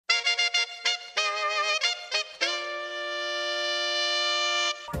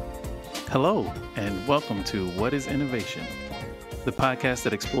Hello, and welcome to What is Innovation, the podcast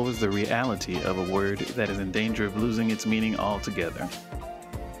that explores the reality of a word that is in danger of losing its meaning altogether.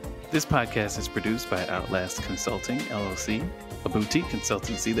 This podcast is produced by Outlast Consulting, LLC, a boutique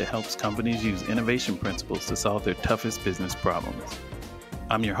consultancy that helps companies use innovation principles to solve their toughest business problems.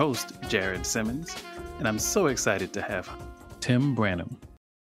 I'm your host, Jared Simmons, and I'm so excited to have Tim Branham.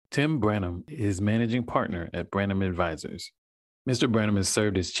 Tim Branham is managing partner at Branham Advisors. Mr. Branham has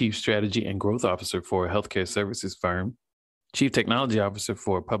served as Chief Strategy and Growth Officer for a healthcare services firm, Chief Technology Officer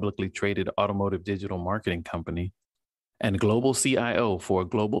for a publicly traded automotive digital marketing company, and Global CIO for a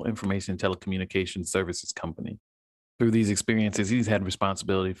global information telecommunications services company. Through these experiences, he's had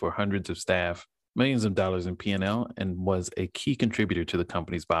responsibility for hundreds of staff, millions of dollars in P&L, and was a key contributor to the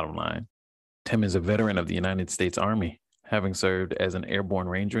company's bottom line. Tim is a veteran of the United States Army, having served as an Airborne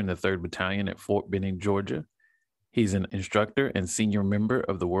Ranger in the 3rd Battalion at Fort Benning, Georgia. He's an instructor and senior member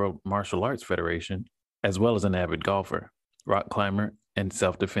of the World Martial Arts Federation, as well as an avid golfer, rock climber, and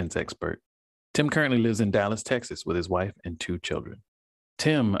self-defense expert. Tim currently lives in Dallas, Texas, with his wife and 2 children.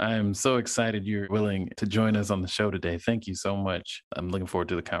 Tim, I am so excited you're willing to join us on the show today. Thank you so much. I'm looking forward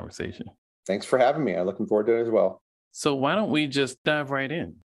to the conversation. Thanks for having me. I'm looking forward to it as well. So why don't we just dive right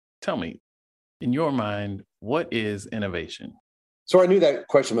in? Tell me, in your mind, what is innovation? So I knew that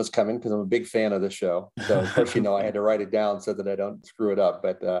question was coming because I'm a big fan of the show. So of course, I had to write it down so that I don't screw it up.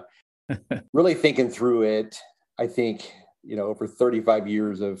 But really thinking through it, I think, over 35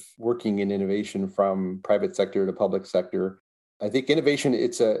 years of working in innovation from private sector to public sector, I think innovation,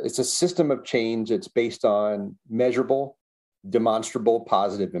 it's a system of change. It's based on measurable, demonstrable,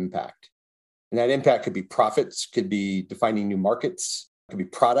 positive impact. And that impact could be profits, could be defining new markets, could be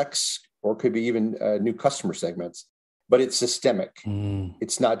products, or could be even new customer segments. But it's systemic.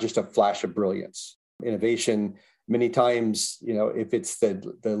 It's not just a flash of brilliance. Innovation, many times, if it's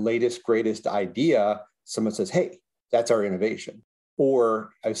the latest, greatest idea, someone says, hey, that's our innovation. Or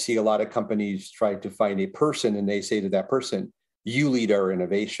I see a lot of companies try to find a person and they say to that person, you lead our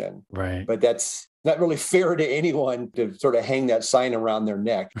innovation. Right. But that's not really fair to anyone to sort of hang that sign around their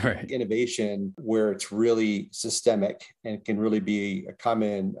neck. Right. Innovation, where it's really systemic and can really be a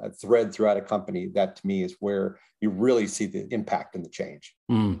common thread throughout a company, that to me is where you really see the impact and the change.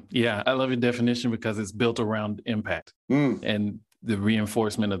 Yeah, I love your definition because it's built around impact. And the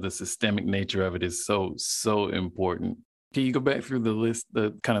reinforcement of the systemic nature of it is so important. Can you go back through the list,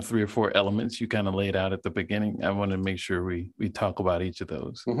 the kind of 3 or 4 elements you kind of laid out at the beginning? I want to make sure we talk about each of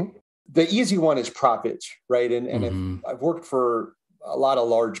those. Mm-hmm. The easy one is profits, right? And I've worked for a lot of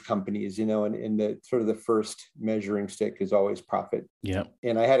large companies, and the sort of the first measuring stick is always profit. Yeah.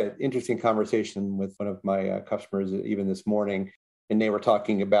 And I had an interesting conversation with one of my customers even this morning, and they were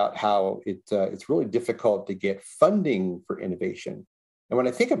talking about how it's really difficult to get funding for innovation. And when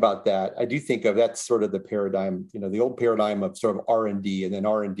I think about that, I do think of that's sort of the paradigm, the old paradigm of sort of R&D, and then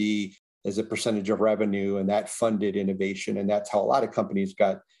R&D as a percentage of revenue, and that funded innovation. And that's how a lot of companies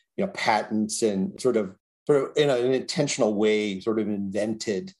got, patents and sort of in an intentional way, sort of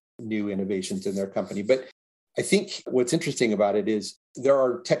invented new innovations in their company. But I think what's interesting about it is there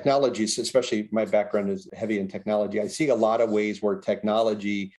are technologies, especially my background is heavy in technology. I see a lot of ways where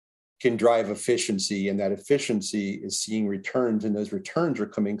technology can drive efficiency, and that efficiency is seeing returns, and those returns are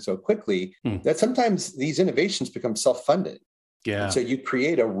coming so quickly that sometimes these innovations become self-funded. Yeah. And so you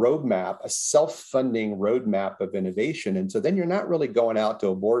create a roadmap, a self-funding roadmap of innovation. And so then you're not really going out to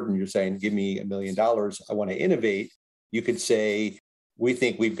a board and you're saying, give me $1 million. I want to innovate. You could say, we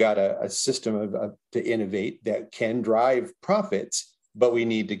think we've got a system to innovate that can drive profits, but we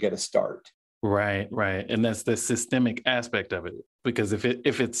need to get a start. Right. And that's the systemic aspect of it. Because if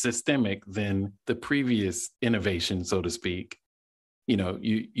it's systemic, then the previous innovation, so to speak,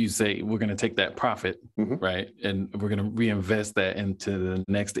 you say we're going to take that profit, right? And we're going to reinvest that into the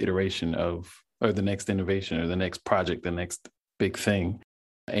next iteration or the next innovation or the next project, the next big thing.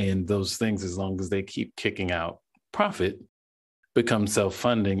 And those things, as long as they keep kicking out profit, become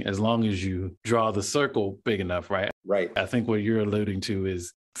self-funding as long as you draw the circle big enough, right? Right. I think what you're alluding to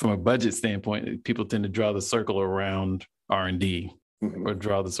is from a budget standpoint, people tend to draw the circle around R&D or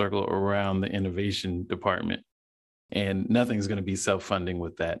draw the circle around the innovation department. And nothing's going to be self-funding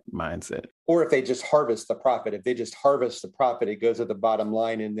with that mindset. Or if they just harvest the profit, it goes at the bottom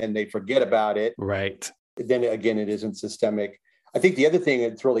line and then they forget about it. Right. Then again, it isn't systemic. I think the other thing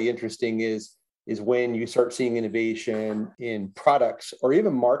that's really interesting is when you start seeing innovation in products or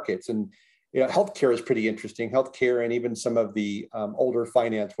even markets. And healthcare is pretty interesting. Healthcare and even some of the older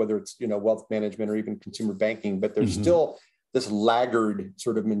finance, whether it's wealth management or even consumer banking, but there's still this laggard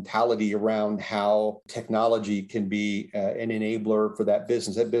sort of mentality around how technology can be an enabler for that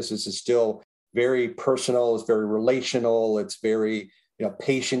business. That business is still very personal. It's very relational. It's very,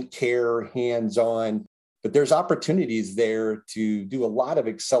 patient care, hands-on. But there's opportunities there to do a lot of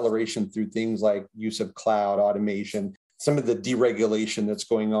acceleration through things like use of cloud automation, some of the deregulation that's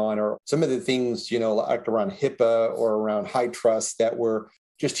going on, or some of the things, like around HIPAA or around high trust that were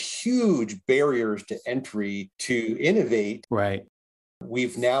just huge barriers to entry to innovate. Right.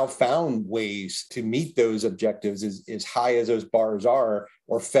 We've now found ways to meet those objectives as high as those bars are,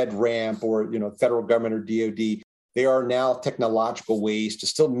 or FedRAMP or, federal government or DoD. There are now technological ways to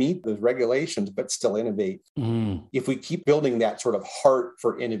still meet those regulations, but still innovate. If we keep building that sort of heart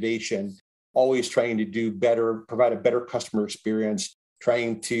for innovation, always trying to do better, provide a better customer experience,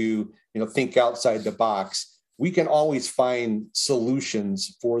 trying to, think outside the box, we can always find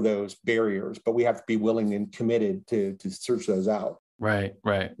solutions for those barriers, but we have to be willing and committed to search those out. Right.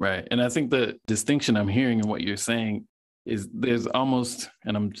 And I think the distinction I'm hearing in what you're saying is there's almost,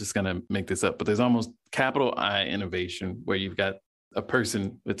 and I'm just going to make this up, but there's almost capital I innovation where you've got a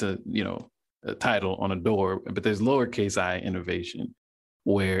person with a title on a door, but there's lowercase I innovation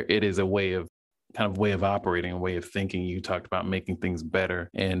where it is a way of operating, a way of thinking. You talked about making things better.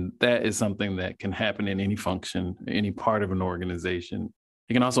 And that is something that can happen in any function, any part of an organization.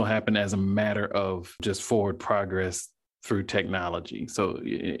 It can also happen as a matter of just forward progress through technology. So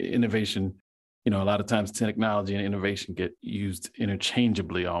innovation, a lot of times technology and innovation get used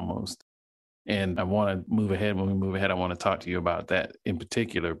interchangeably almost. And I want to move ahead. When we move ahead, I want to talk to you about that in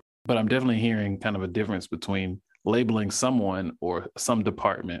particular. But I'm definitely hearing kind of a difference between labeling someone or some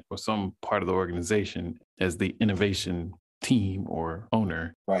department or some part of the organization as the innovation team or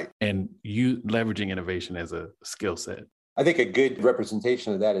owner, right, and you leveraging innovation as a skill set. I think a good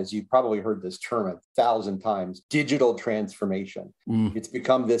representation of that is you've probably heard this term 1,000 times, digital transformation. It's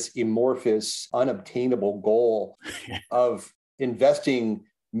become this amorphous, unobtainable goal of investing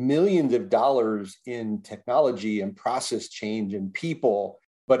millions of dollars in technology and process change and people,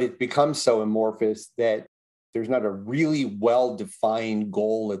 but it becomes so amorphous that there's not a really well-defined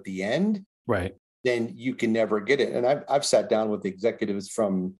goal at the end. Right. Then you can never get it. And I've sat down with executives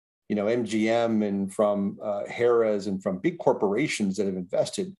from MGM and from Harrah's and from big corporations that have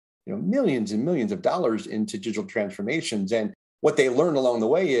invested, millions and millions of dollars into digital transformations. And what they learned along the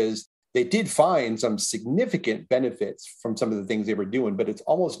way is they did find some significant benefits from some of the things they were doing, but it's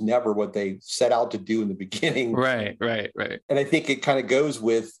almost never what they set out to do in the beginning. Right. And I think it kind of goes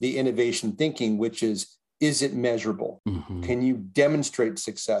with the innovation thinking, which is it measurable? Mm-hmm. Can you demonstrate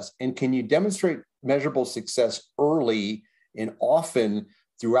success? And can you demonstrate measurable success early and often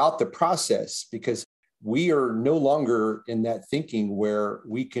throughout the process? Because we are no longer in that thinking where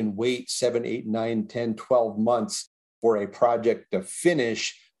we can wait 7, 8, 9, 10, 12 months for a project to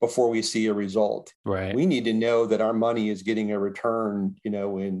finish before we see a result. Right. We need to know that our money is getting a return,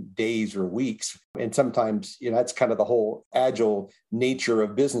 in days or weeks. And sometimes, that's kind of the whole agile nature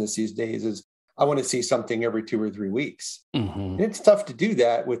of business these days is I want to see something every 2 or 3 weeks. Mm-hmm. And it's tough to do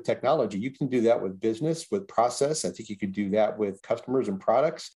that with technology. You can do that with business, with process. I think you could do that with customers and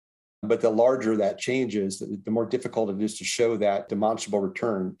products. But the larger that changes, the more difficult it is to show that demonstrable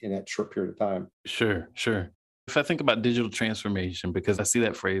return in that short period of time. Sure. If I think about digital transformation, because I see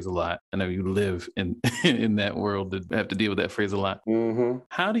that phrase a lot, I know you live in that world that have to deal with that phrase a lot. Mm-hmm.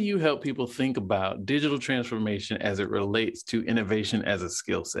 How do you help people think about digital transformation as it relates to innovation as a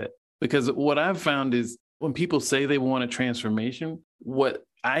skill set? Because what I've found is when people say they want a transformation, what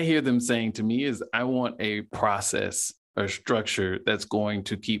I hear them saying to me is, I want a process or structure that's going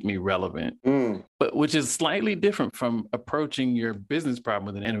to keep me relevant, but which is slightly different from approaching your business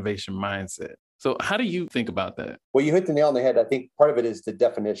problem with an innovation mindset. So how do you think about that? Well, you hit the nail on the head. I think part of it is the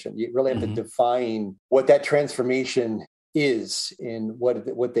definition. You really have to define what that transformation is and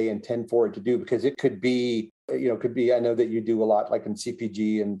what they intend for it to do, because it could be, I know that you do a lot like in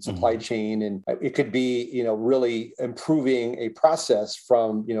CPG and supply chain, and it could be, really improving a process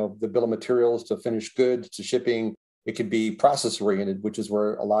from, the bill of materials to finished goods to shipping. It could be process oriented, which is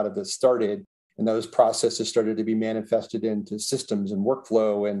where a lot of this started. And those processes started to be manifested into systems and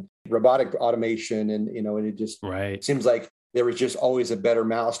workflow and robotic automation. And, and it just seems like there was just always a better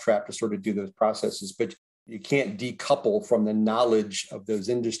mousetrap to sort of do those processes. But you can't decouple from the knowledge of those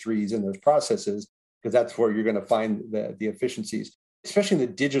industries and those processes, because that's where you're going to find the efficiencies, especially in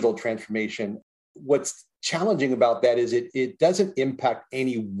the digital transformation. What's challenging about that is it doesn't impact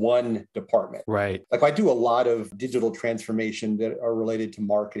any one department. Right. Like I do a lot of digital transformation that are related to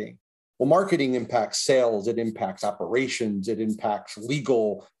marketing. Well, marketing impacts sales, it impacts operations, it impacts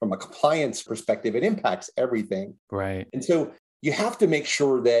legal from a compliance perspective, it impacts everything. Right. And so you have to make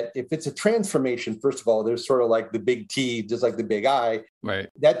sure that if it's a transformation, first of all, there's sort of like the big T, just like the big I. Right.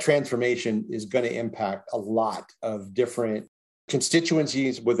 That transformation is going to impact a lot of different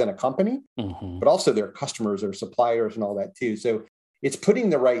constituencies within a company, but also their customers, their suppliers, and all that too. So it's putting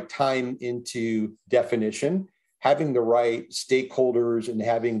the right time into definition, having the right stakeholders, and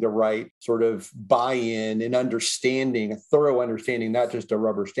having the right sort of buy-in and understanding, a thorough understanding, not just a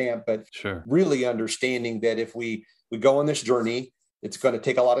rubber stamp, but really understanding that if we go on this journey, it's going to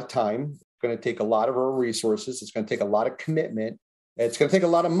take a lot of time. It's going to take a lot of our resources. It's going to take a lot of commitment. It's going to take a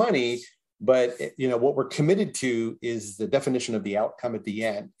lot of money. But what we're committed to is the definition of the outcome at the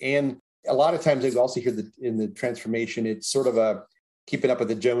end. And a lot of times I also hear that in the transformation, it's sort of a keeping up with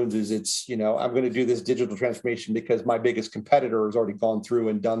the Joneses. It's, I'm going to do this digital transformation because my biggest competitor has already gone through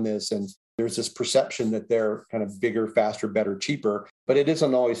and done this. And there's this perception that they're kind of bigger, faster, better, cheaper, but it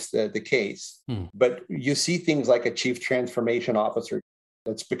isn't always the case. But you see things like a chief transformation officer.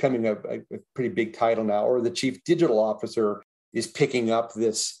 That's becoming a pretty big title now, or the chief digital officer is picking up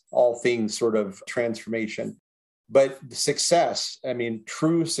this all things sort of transformation. But success,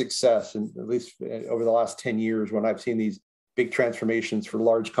 true success, and at least over the last 10 years, when I've seen these big transformations for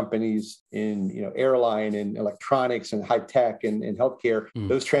large companies in airline and electronics and high tech and healthcare,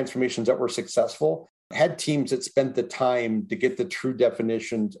 those transformations that were successful had teams that spent the time to get the true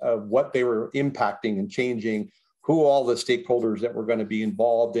definitions of what they were impacting and changing, who all the stakeholders that were going to be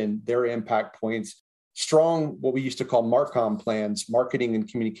involved in their impact points, strong, what we used to call MARCOM plans, marketing and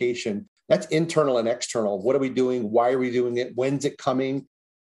communication. That's internal and external. What are we doing? Why are we doing it? When's it coming?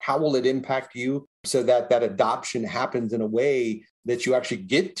 How will it impact you? So that adoption happens in a way that you actually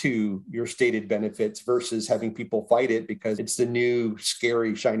get to your stated benefits versus having people fight it because it's the new,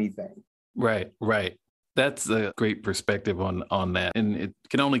 scary, shiny thing. Right. That's a great perspective on that. And it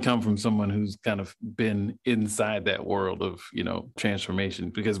can only come from someone who's kind of been inside that world of, transformation,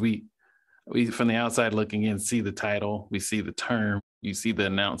 because we from the outside looking in see the title, we see the term, you see the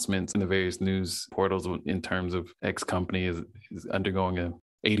announcements in the various news portals in terms of X company is undergoing a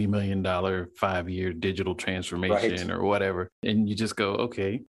 $80 million 5-year digital transformation or whatever. And you just go,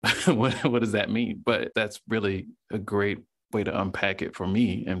 okay, what does that mean? But that's really a great way to unpack it for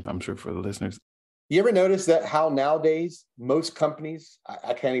me, and I'm sure for the listeners. You ever notice that how nowadays most companies,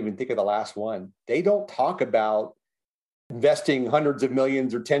 I can't even think of the last one, they don't talk about investing hundreds of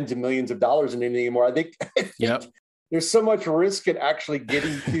millions or tens of millions of dollars in anything anymore. I think there's so much risk in actually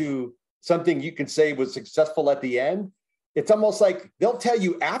getting to something you can say was successful at the end. It's almost like they'll tell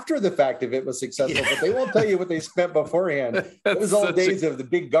you after the fact if it was successful, but they won't tell you what they spent beforehand. Those old days of the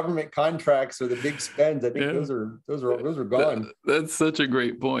big government contracts or the big spends, I think those are gone. That's such a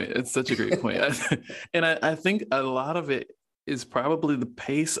great point. It's such a great point. And I think a lot of it is probably the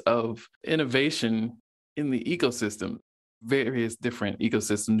pace of innovation in the ecosystem, various different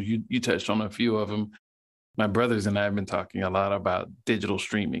ecosystems. You touched on a few of them. My brothers and I have been talking a lot about digital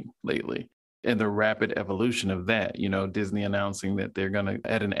streaming lately, and the rapid evolution of that, Disney announcing that they're going to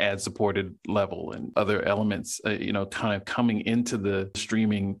at an ad-supported level and other elements, kind of coming into the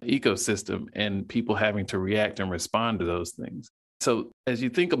streaming ecosystem and people having to react and respond to those things. So as you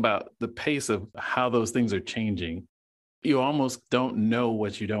think about the pace of how those things are changing, you almost don't know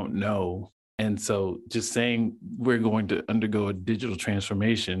what you don't know. And so just saying we're going to undergo a digital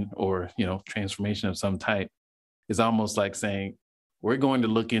transformation or, transformation of some type is almost like saying we're going to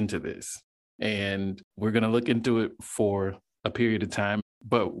look into this. And we're going to look into it for a period of time,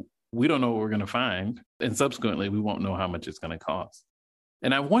 but we don't know what we're going to find. And subsequently, we won't know how much it's going to cost.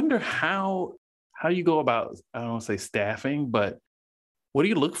 And I wonder how you go about, I don't want to say staffing, but what do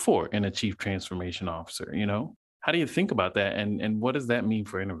you look for in a chief transformation officer? How do you think about that? And what does that mean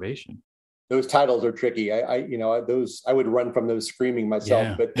for innovation? Those titles are tricky. I would run from those screaming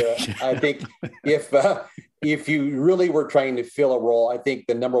myself. But I think if you really were trying to fill a role, I think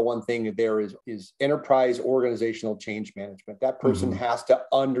the number one thing there is enterprise organizational change management. That person has to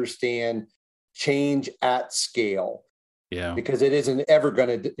understand change at scale. Yeah. Because it isn't ever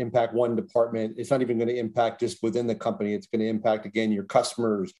going to impact one department. It's not even going to impact just within the company. It's going to impact, again, your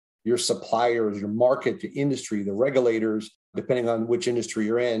customers, your suppliers, your market, your industry, the regulators, depending on which industry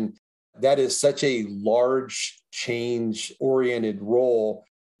you're in. That is such a large change-oriented role.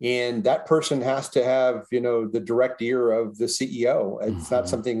 And that person has to have, the direct ear of the CEO. It's not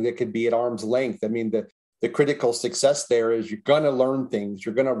something that could be at arm's length. The critical success there is you're going to learn things.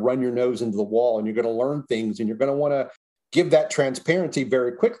 You're going to run your nose into the wall and you're going to learn things. And you're going to want to give that transparency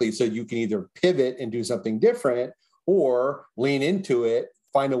very quickly so you can either pivot and do something different or lean into it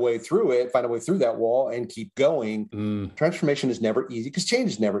find a way through it, find a way through that wall and keep going. Transformation is never easy because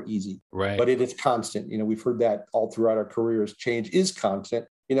change is never easy, right? But it is constant. We've heard that all throughout our careers. Change is constant.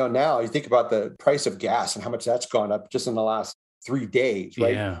 Now you think about the price of gas and how much that's gone up just in the last 3 days,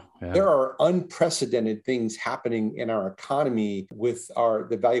 right? Yeah. There are unprecedented things happening in our economy with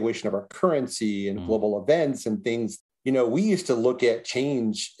the valuation of our currency and global events and things. We used to look at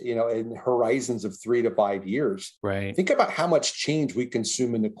change, in horizons of 3 to 5 years. Right. Think about how much change we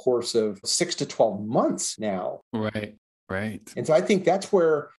consume in the course of 6 to 12 months now. Right. And so I think that's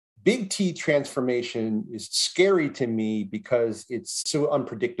where big T transformation is scary to me because it's so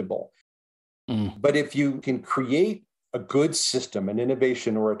unpredictable. But if you can create a good system, an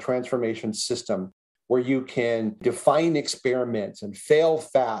innovation or a transformation system where you can define experiments and fail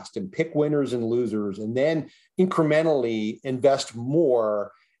fast and pick winners and losers, and then incrementally invest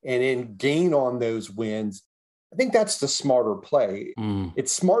more and then gain on those wins, I think that's the smarter play.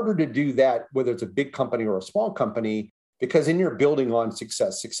 It's smarter to do that, whether it's a big company or a small company, because then you're building on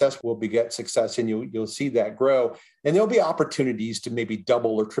success. Success will beget success, and you'll see that grow. And there'll be opportunities to maybe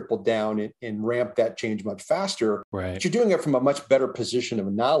double or triple down and ramp that change much faster. Right. But you're doing it from a much better position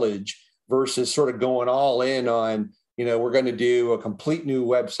of knowledge versus sort of going all in on, we're going to do a complete new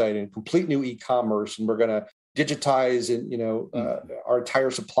website and complete new e-commerce, and we're going to digitize and, our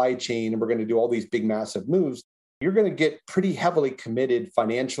entire supply chain, and we're going to do all these big, massive moves. You're going to get pretty heavily committed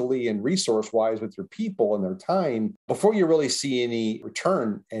financially and resource-wise with your people and their time before you really see any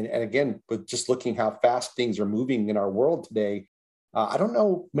return. And again, with just looking how fast things are moving in our world today, I don't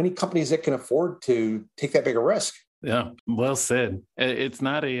know many companies that can afford to take that big a risk. Yeah, well said. It's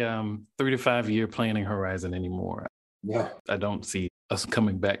not a 3 to 5 year planning horizon anymore. Yeah, I don't see us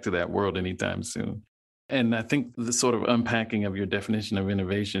coming back to that world anytime soon. And I think the sort of unpacking of your definition of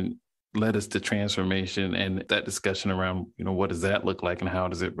innovation led us to transformation and that discussion around, what does that look like and how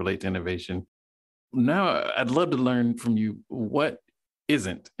does it relate to innovation? Now, I'd love to learn from you, what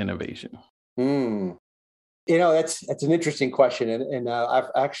isn't innovation? That's an interesting question. And I've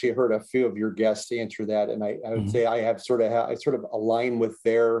actually heard a few of your guests answer that. And I would say I sort of align with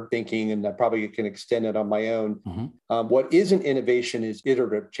their thinking, and I probably can extend it on my own. What isn't innovation is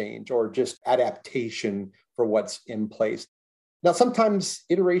iterative change or just adaptation for what's in place. Now, sometimes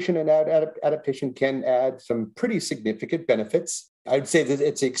iteration and adaptation can add some pretty significant benefits. I'd say that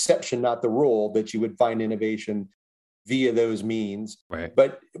it's the exception, not the rule, that you would find innovation via those means. Right.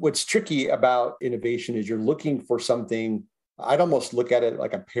 But what's tricky about innovation is you're looking for something, I'd almost look at it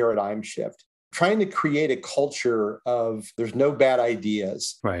like a paradigm shift, trying to create a culture of there's no bad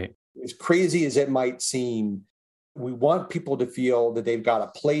ideas. Right. As crazy as it might seem, we want people to feel that they've got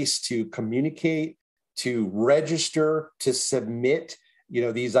a place to communicate, to register, to submit,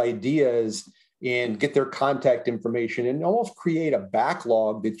 these ideas and get their contact information and almost create a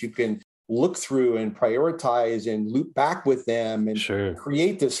backlog that you can look through and prioritize and loop back with them and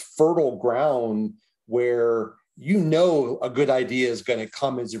create this fertile ground where a good idea is going to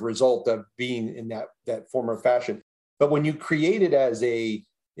come as a result of being in that form or fashion. But when you create it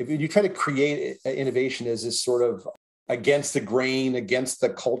if you try to create innovation as this sort of against the grain, against the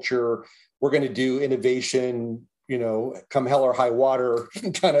culture, we're going to do innovation, come hell or high water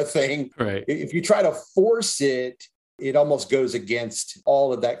kind of thing. Right. If you try to force it, it almost goes against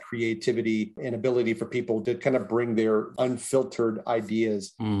all of that creativity and ability for people to kind of bring their unfiltered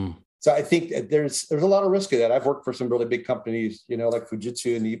ideas. So I think that there's a lot of risk of that. I've worked for some really big companies, like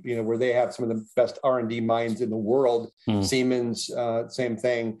Fujitsu, and where they have some of the best R&D minds in the world. Siemens, same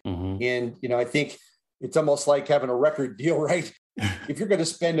thing. And I think it's almost like having a record deal, right? If you're going to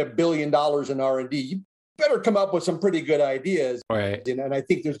spend $1 billion in R&D, you better come up with some pretty good ideas. Right. And I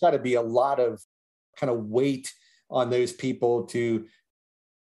think there's got to be a lot of kind of weight on those people to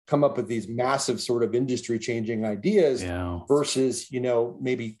come up with these massive sort of industry changing ideas versus,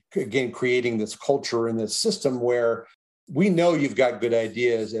 maybe again, creating this culture and this system where we know you've got good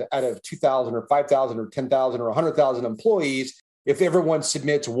ideas out of 2,000 or 5,000 or 10,000 or 100,000 employees. If everyone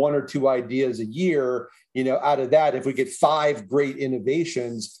submits 1 or 2 ideas a year, out of that, if we get 5 great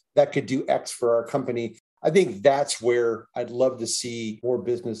innovations, that could do X for our company. I think that's where I'd love to see more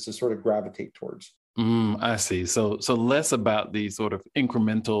business to sort of gravitate towards. I see. So less about the sort of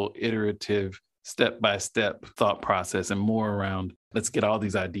incremental, iterative, step-by-step thought process and more around let's get all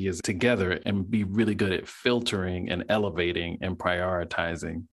these ideas together and be really good at filtering and elevating and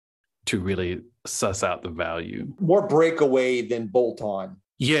prioritizing to really suss out the value. More breakaway than bolt on.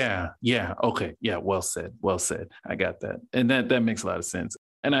 Yeah. Okay. Yeah. Well said. I got that. And that makes a lot of sense.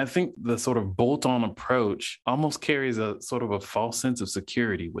 And I think the sort of bolt-on approach almost carries a sort of a false sense of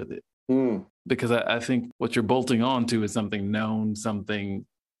security with it. Because I think what you're bolting on to is something known, something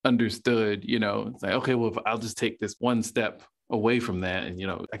understood, it's like, okay, well, if I'll just take this one step away from that and,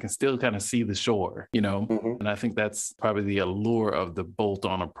 I can still kind of see the shore, and I think that's probably the allure of the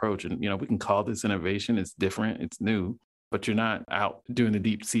bolt-on approach. And, we can call this innovation. It's different. It's new, but you're not out doing the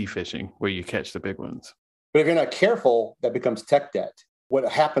deep sea fishing where you catch the big ones. But if you're not careful, that becomes tech debt. What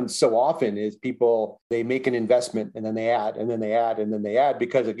happens so often is they make an investment and then they add, and then they add, and then they add,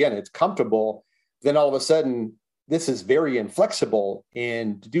 because again, it's comfortable. Then all of a sudden, this is very inflexible,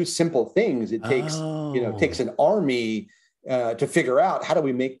 and to do simple things, it takes, takes an army to figure out how do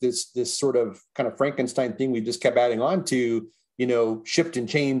we make this sort of kind of Frankenstein thing we just kept adding on to, shift and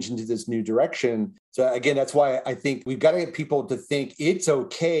change into this new direction. So again, that's why I think we've got to get people to think it's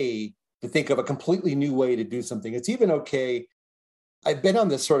okay to think of a completely new way to do something. It's even okay. I've been on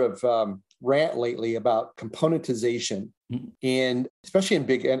this sort of rant lately about componentization, and especially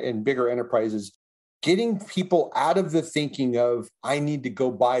in bigger enterprises, getting people out of the thinking of, I need to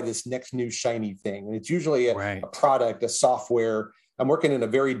go buy this next new shiny thing. And it's usually a product, a software. I'm working in a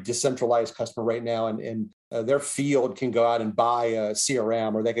very decentralized customer right now, and their field can go out and buy a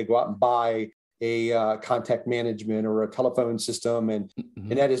CRM, or they could go out and buy a contact management or a telephone system. And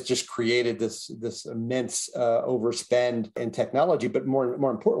that has just created this immense overspend in technology, but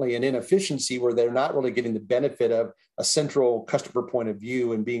more importantly, an inefficiency where they're not really getting the benefit of a central customer point of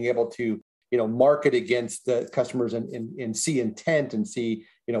view and being able to, market against the customers and see intent and see,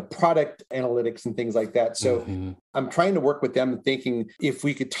 product analytics and things like that. So I'm trying to work with them and thinking, if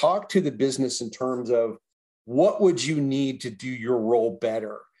we could talk to the business in terms of what would you need to do your role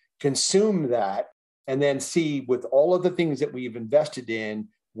better? Consume that, and then see, with all of the things that we've invested in,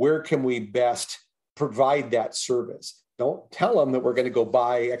 where can we best provide that service? Don't tell them that we're going to go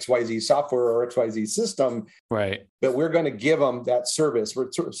buy XYZ software or XYZ system, right? But we're going to give them that service. We're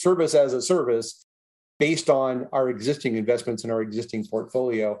service as a service based on our existing investments in our existing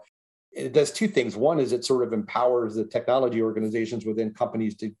portfolio. It does two things. One is it sort of empowers the technology organizations within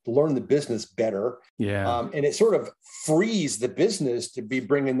companies to learn the business better. Yeah. And it sort of frees the business to be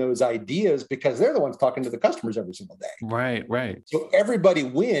bringing those ideas, because they're the ones talking to the customers every single day. Right. So everybody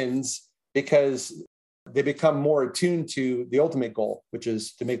wins because they become more attuned to the ultimate goal, which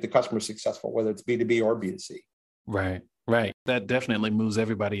is to make the customer successful, whether it's B2B or B2C. Right. That definitely moves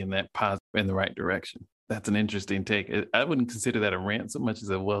everybody in the right direction. That's an interesting take. I wouldn't consider that a rant so much as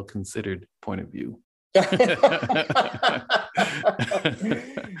a well-considered point of view. Yeah,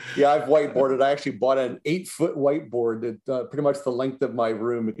 I've whiteboarded. I actually bought an 8-foot whiteboard that pretty much the length of my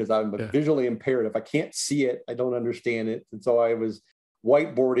room, because I'm visually impaired. If I can't see it, I don't understand it. And so I was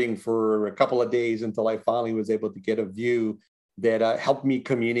whiteboarding for a couple of days until I finally was able to get a view that helped me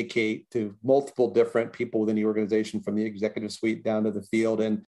communicate to multiple different people within the organization, from the executive suite down to the field.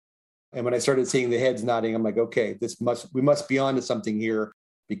 And when I started seeing the heads nodding, I'm like, okay, we must be onto something here,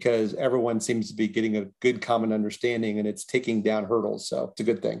 because everyone seems to be getting a good common understanding, and it's taking down hurdles. So it's a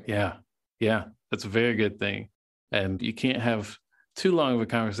good thing. Yeah, that's a very good thing. And you can't have too long of a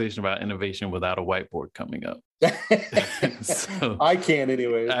conversation about innovation without a whiteboard coming up. So, I can't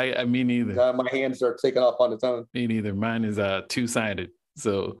anyway. Me neither. My hands start taking off on its own. Me neither. Mine is two-sided.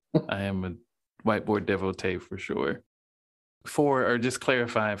 So I am a whiteboard devotee for sure. Or just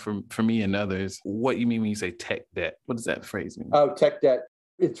clarify for me and others, what you mean when you say tech debt? What does that phrase mean? Oh, tech debt.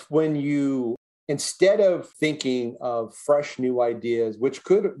 It's when you, instead of thinking of fresh new ideas, which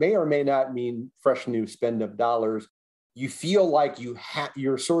may or may not mean fresh new spend of dollars, you feel like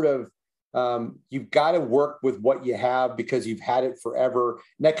you're sort of, you've got to work with what you have because you've had it forever.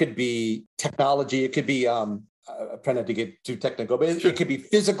 And that could be technology. It could be, I'm trying not to get too technical, but it could be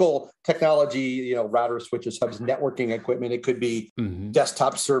physical technology, routers, switches, hubs, networking equipment. It could be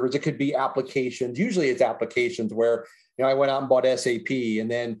desktop servers. It could be applications. Usually it's applications where, I went out and bought SAP,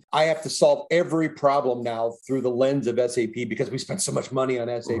 and then I have to solve every problem now through the lens of SAP because we spent so much money on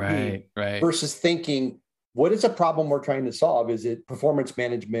SAP. Right. Versus thinking, what is a problem we're trying to solve? Is it performance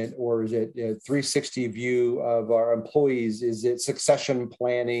management, or is it a 360 view of our employees? Is it succession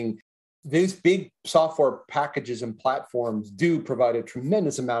planning? These big software packages and platforms do provide a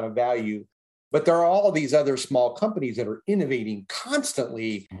tremendous amount of value, but there are all these other small companies that are innovating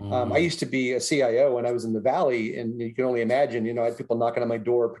constantly. I used to be a CIO when I was in the Valley, and you can only imagine, I had people knocking on my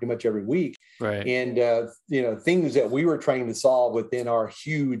door pretty much every week. Right. And, things that we were trying to solve within our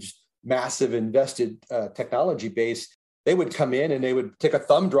huge, massive invested technology base, they would come in and they would take a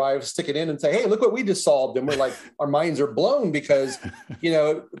thumb drive, stick it in and say, hey, look what we just solved. And we're like, our minds are blown because,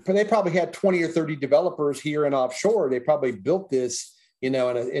 they probably had 20 or 30 developers here and offshore. They probably built this,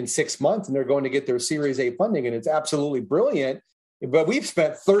 in 6 months, and they're going to get their Series A funding. And it's absolutely brilliant. but we've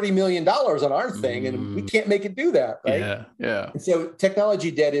spent $30 million on our thing and we can't make it do that, right? Yeah, yeah. And so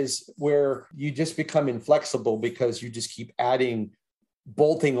technology debt is where you just become inflexible because you just keep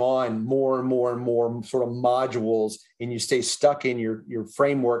bolting on more and more and more sort of modules, and you stay stuck in your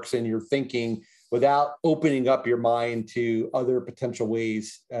frameworks and your thinking without opening up your mind to other potential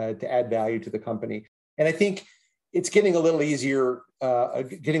ways to add value to the company. And I think it's getting a little easier,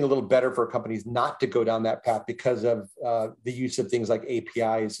 getting a little better for companies not to go down that path because of the use of things like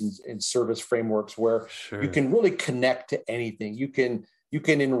APIs and service frameworks where you can really connect to anything. You can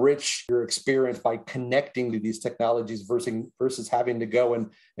enrich your experience by connecting to these technologies versus having to go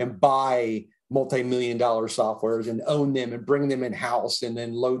and buy multi-million-dollar softwares and own them and bring them in-house and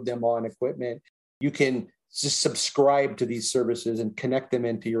then load them on equipment. You can just subscribe to these services and connect them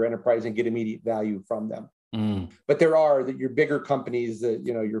into your enterprise and get immediate value from them. But there are your bigger companies that,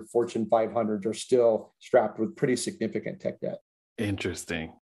 your Fortune 500s are still strapped with pretty significant tech debt.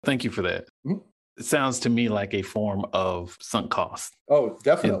 Interesting. Thank you for that. It sounds to me like a form of sunk cost. Oh,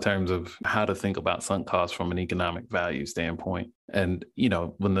 definitely. In terms of how to think about sunk cost from an economic value standpoint. And,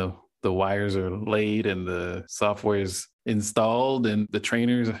 when the wires are laid and the software is installed and the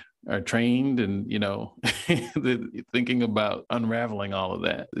trainers are trained and, thinking about unraveling all of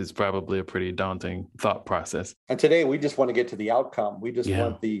that is probably a pretty daunting thought process. And today we just want to get to the outcome. We just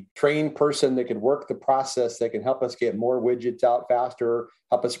want the trained person that can work the process, that can help us get more widgets out faster,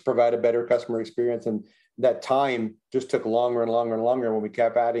 help us provide a better customer experience. And that time just took longer and longer and longer when we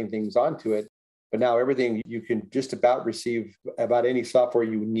kept adding things onto it. But now everything you can just about receive, about any software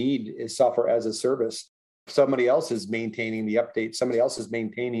you need, is software as a service. Somebody else is maintaining the updates. Somebody else is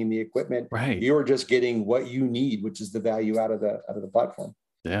maintaining the equipment. Right. You're just getting what you need, which is the value out of the platform.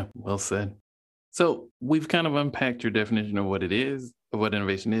 Yeah, well said. So we've kind of unpacked your definition of what it is, of what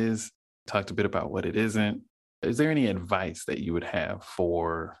innovation is, talked a bit about what it isn't. Is there any advice that you would have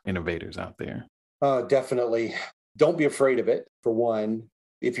for innovators out there? Definitely. Don't be afraid of it, for one.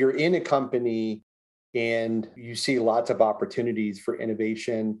 If you're in a company and you see lots of opportunities for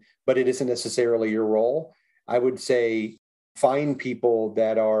innovation, but it isn't necessarily your role, I would say find people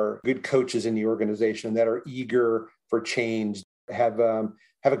that are good coaches in the organization, that are eager for change, have a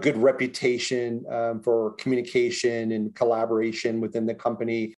good reputation for communication and collaboration within the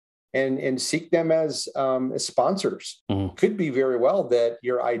company, and seek them as sponsors. Could be very well that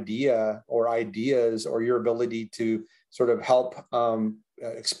your idea or ideas or your ability to sort of help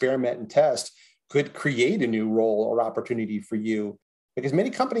experiment and test could create a new role or opportunity for you, because many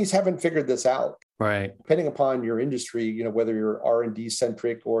companies haven't figured this out. Right. Depending upon your industry, whether you're R&D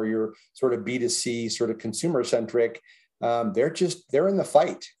centric or you're sort of B2C, sort of consumer centric, they're in the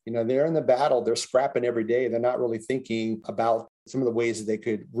fight. They're in the battle. They're scrapping every day. They're not really thinking about some of the ways that they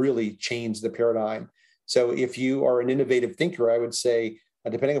could really change the paradigm. So if you are an innovative thinker, I would say,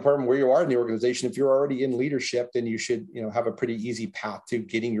 depending upon where you are in the organization, if you're already in leadership, then you should, have a pretty easy path to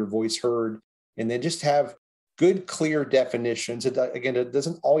getting your voice heard. And then just have good, clear definitions. Again, it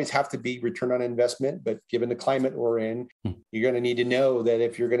doesn't always have to be return on investment, but given the climate we're in, you're going to need to know that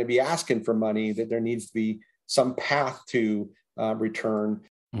if you're going to be asking for money, that there needs to be some path to return.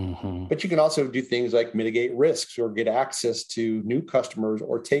 But you can also do things like mitigate risks or get access to new customers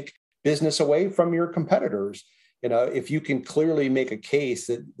or take business away from your competitors. If you can clearly make a case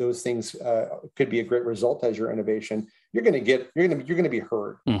that those things could be a great result as your innovation, you're going to be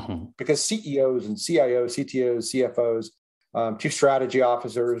heard, because CEOs and CIOs, CTOs, CFOs, chief strategy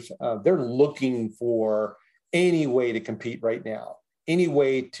officers, they're looking for any way to compete right now, any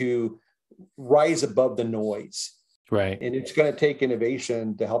way to rise above the noise. Right. And it's going to take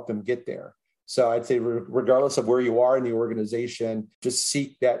innovation to help them get there. So I'd say regardless of where you are in the organization, just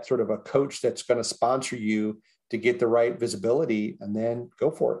seek that sort of a coach that's going to sponsor you to get the right visibility, and then go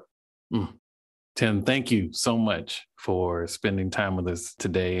for it. Tim, thank you so much for spending time with us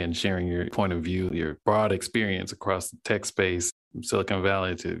today and sharing your point of view, your broad experience across the tech space, from Silicon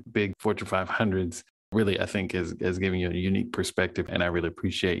Valley to big Fortune 500s. Really, I think has given you a unique perspective, and I really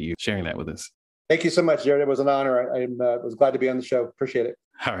appreciate you sharing that with us. Thank you so much, Jared. It was an honor. I was glad to be on the show. Appreciate it.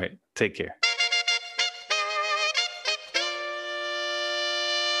 All right. Take care.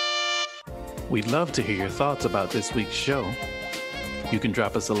 We'd love to hear your thoughts about this week's show. You can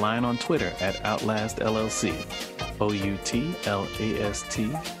drop us a line on Twitter at Outlast LLC, OUTLAST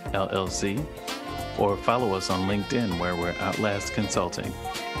LLC, or follow us on LinkedIn where we're Outlast Consulting.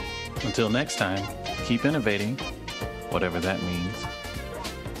 Until next time, keep innovating, whatever that means.